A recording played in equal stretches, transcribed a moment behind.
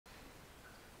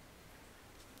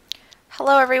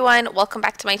Hello everyone, welcome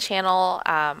back to my channel.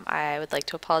 I would like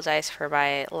to apologize for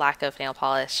my lack of nail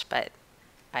polish, but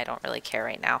I don't really care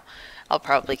right now. I'll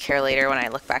probably care later when I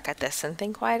look back at this and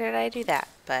think, why did I do that?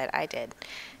 But I did.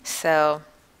 So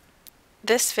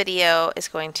this video is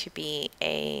going to be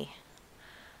a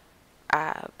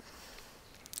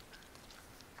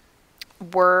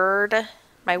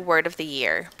my word of the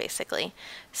year, basically.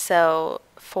 So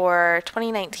for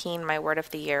 2019, my word of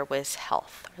the year was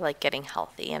health, or like getting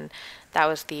healthy. And that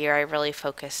was the year I really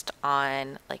focused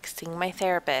on like seeing my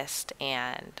therapist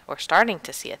or starting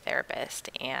to see a therapist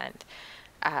and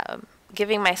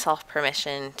giving myself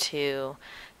permission to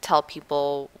tell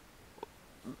people,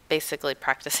 basically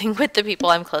practicing with the people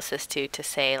I'm closest to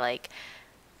say like,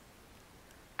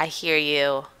 I hear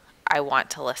you, I want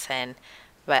to listen,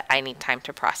 but I need time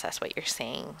to process what you're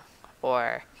saying,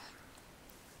 or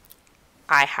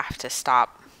I have to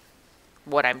stop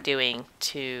what I'm doing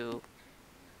to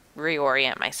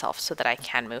reorient myself so that I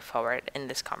can move forward in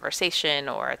this conversation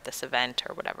or at this event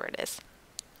or whatever it is.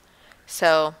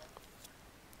 So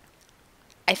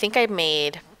I think I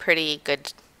made pretty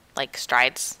good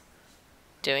strides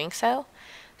doing so.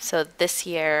 So this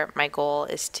year my goal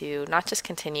is to not just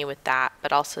continue with that,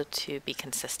 but also to be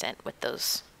consistent with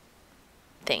those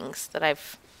things that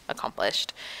I've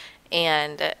accomplished.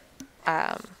 And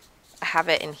I have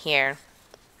it in here.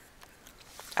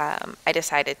 I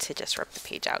decided to just rip the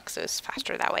page out because it was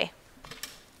faster that way.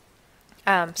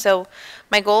 So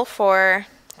my goal for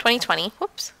 2020,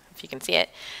 whoops, if you can see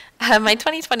it, my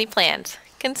 2020 plans,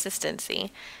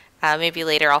 consistency. Maybe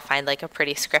later I'll find like a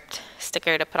pretty script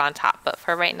sticker to put on top, but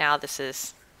for right now this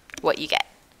is what you get,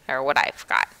 or what I've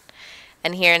got.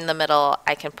 And here in the middle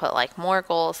I can put like more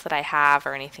goals that I have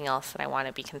or anything else that I want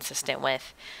to be consistent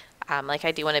with. Like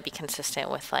I do want to be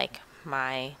consistent with like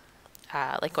my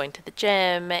like going to the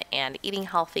gym and eating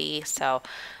healthy. So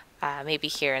maybe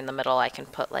here in the middle I can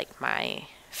put like my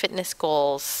fitness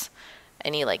goals,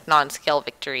 any like non-scale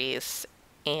victories,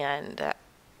 and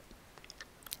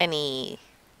any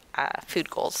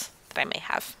food goals that I may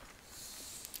have.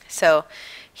 So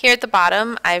here at the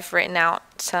bottom I've written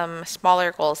out some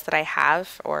smaller goals that I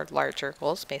have, or larger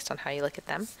goals based on how you look at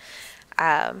them.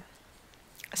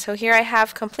 So here I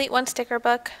have complete one sticker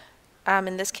book.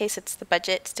 In this case it's the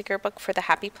budget sticker book for the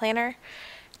Happy Planner.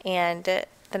 And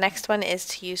the next one is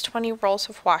to use 20 rolls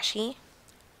of washi.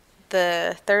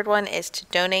 The third one is to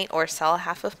donate or sell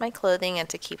half of my clothing and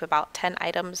to keep about 10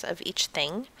 items of each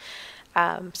thing.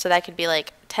 So that could be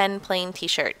like 10 plain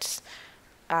t-shirts,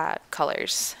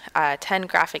 colors, 10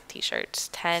 graphic t-shirts,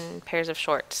 10 pairs of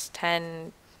shorts,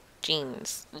 10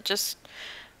 jeans. Just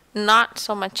not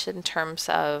so much in terms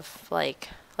of like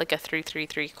a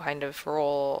 333 kind of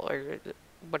roll or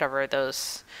whatever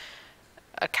those,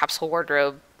 a capsule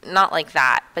wardrobe, not like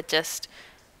that, but just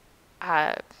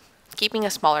keeping a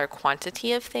smaller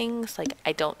quantity of things. Like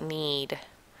I don't need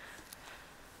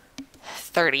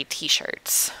 30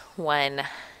 t-shirts when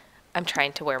I'm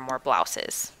trying to wear more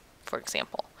blouses, for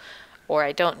example. Or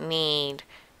I don't need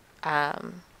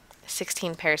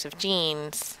 16 pairs of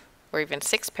jeans or even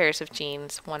 6 pairs of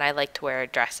jeans when I like to wear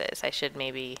dresses. I should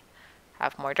maybe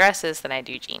have more dresses than I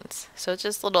do jeans. So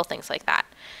just little things like that.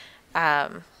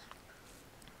 And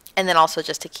then also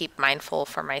just to keep mindful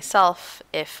for myself,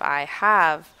 if I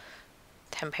have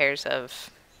 10 pairs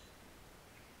of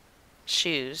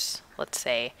shoes, let's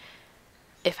say,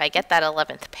 if I get that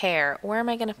 11th pair, where am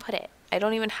I going to put it? I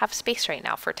don't even have space right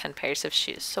now for 10 pairs of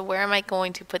shoes. So where am I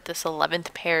going to put this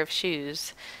 11th pair of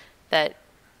shoes that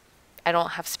I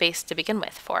don't have space to begin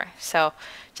with for? So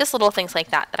just little things like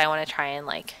that I want to try and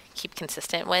like keep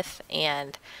consistent with,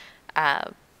 and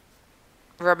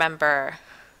remember,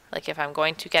 like if I'm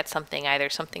going to get something, either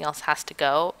something else has to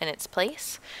go in its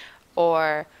place,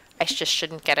 or I just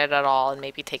shouldn't get it at all, and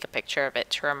maybe take a picture of it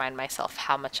to remind myself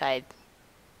how much I'd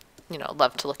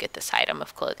love to look at this item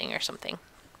of clothing or something.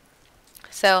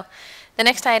 So the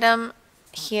next item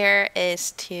here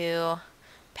is to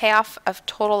pay off a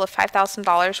total of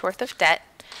 $5,000 worth of debt.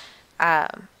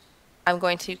 I'm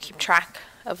going to keep track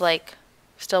of like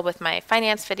still with my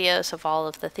finance videos of all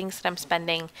of the things that I'm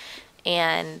spending,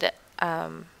 and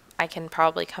I can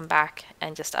probably come back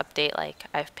and just update like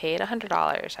I've paid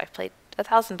 $100, I've paid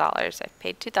 $1,000, I've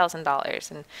paid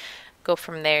 $2,000, and go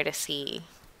from there to see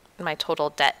my total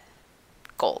debt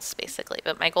goals basically.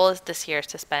 But my goal is this year is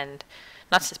to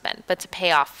but to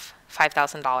pay off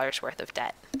 $5,000 worth of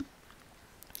debt.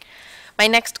 My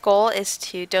next goal is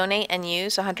to donate and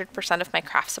use 100% of my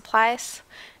craft supplies.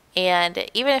 And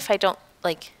even if I don't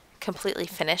like completely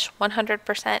finish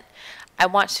 100%, I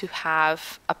want to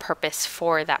have a purpose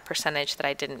for that percentage that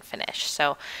I didn't finish.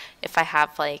 So if I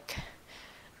have like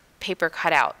paper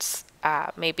cutouts.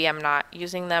 Maybe I'm not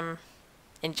using them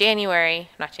in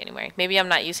maybe I'm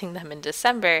not using them in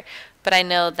December, but I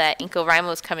know that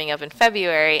NaCoWriMo is coming up in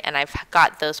February, and I've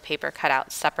got those paper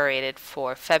cutouts separated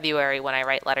for February when I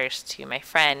write letters to my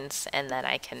friends, and then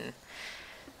I can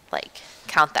like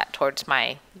count that towards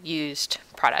my used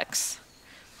products.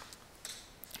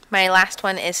 My last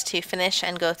one is to finish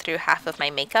and go through half of my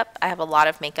makeup. I have a lot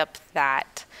of makeup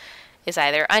that is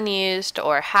either unused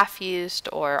or half used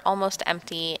or almost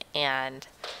empty, and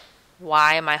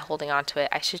why am I holding on to it?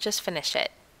 I should just finish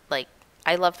it. Like,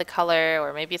 I love the color,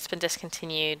 or maybe it's been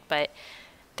discontinued, but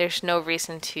there's no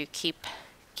reason to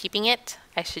keeping it.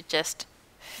 I should just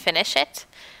finish it,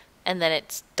 and then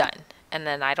it's done. And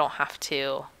then I don't have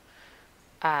to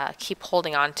keep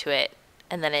holding on to it,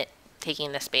 and then it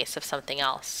taking the space of something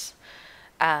else.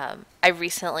 I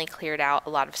recently cleared out a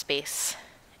lot of space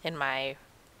in my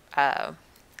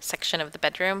section of the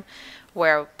bedroom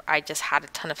where I just had a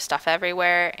ton of stuff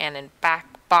everywhere, and in back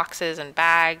boxes and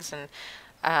bags and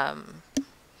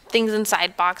things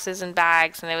inside boxes and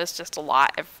bags, and it was just a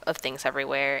lot of things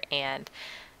everywhere. And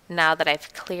now that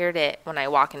I've cleared it, when I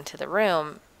walk into the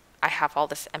room, I have all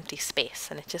this empty space,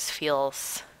 and it just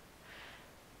feels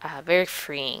very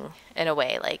freeing in a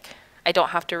way. Like, I don't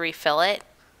have to refill it,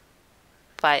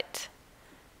 but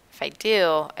if I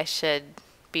do, I should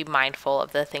be mindful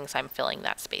of the things I'm filling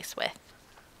that space with.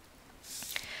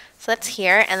 So that's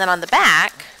here, and then on the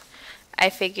back, I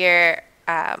figure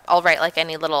I'll write like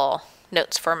any little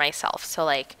notes for myself. So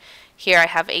like here I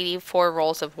have 84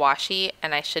 rolls of washi,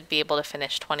 and I should be able to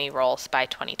finish 20 rolls by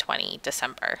 2020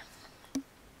 December.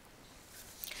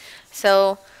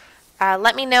 So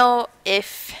let me know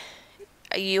if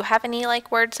you have any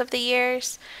like words of the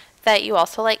years that you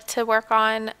also like to work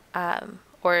on,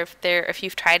 or if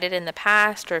you've tried it in the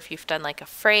past, or if you've done like a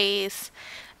phrase.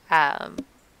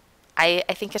 I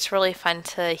think it's really fun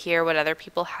to hear what other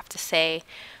people have to say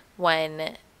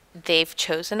when they've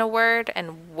chosen a word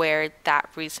and where that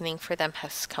reasoning for them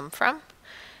has come from.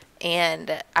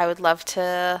 And I would love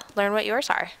to learn what yours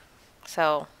are.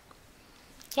 So,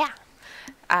 yeah.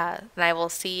 And I will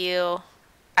see you.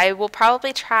 I will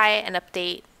probably try and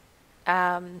update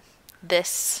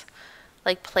this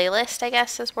like playlist, I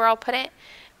guess is where I'll put it,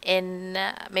 in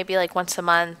maybe like once a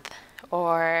month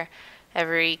or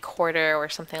every quarter or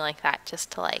something like that,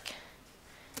 just to like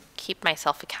keep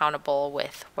myself accountable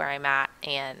with where I'm at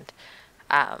and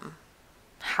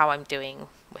how I'm doing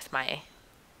with my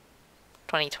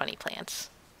 2020 plans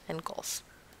and goals.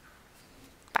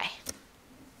 Bye.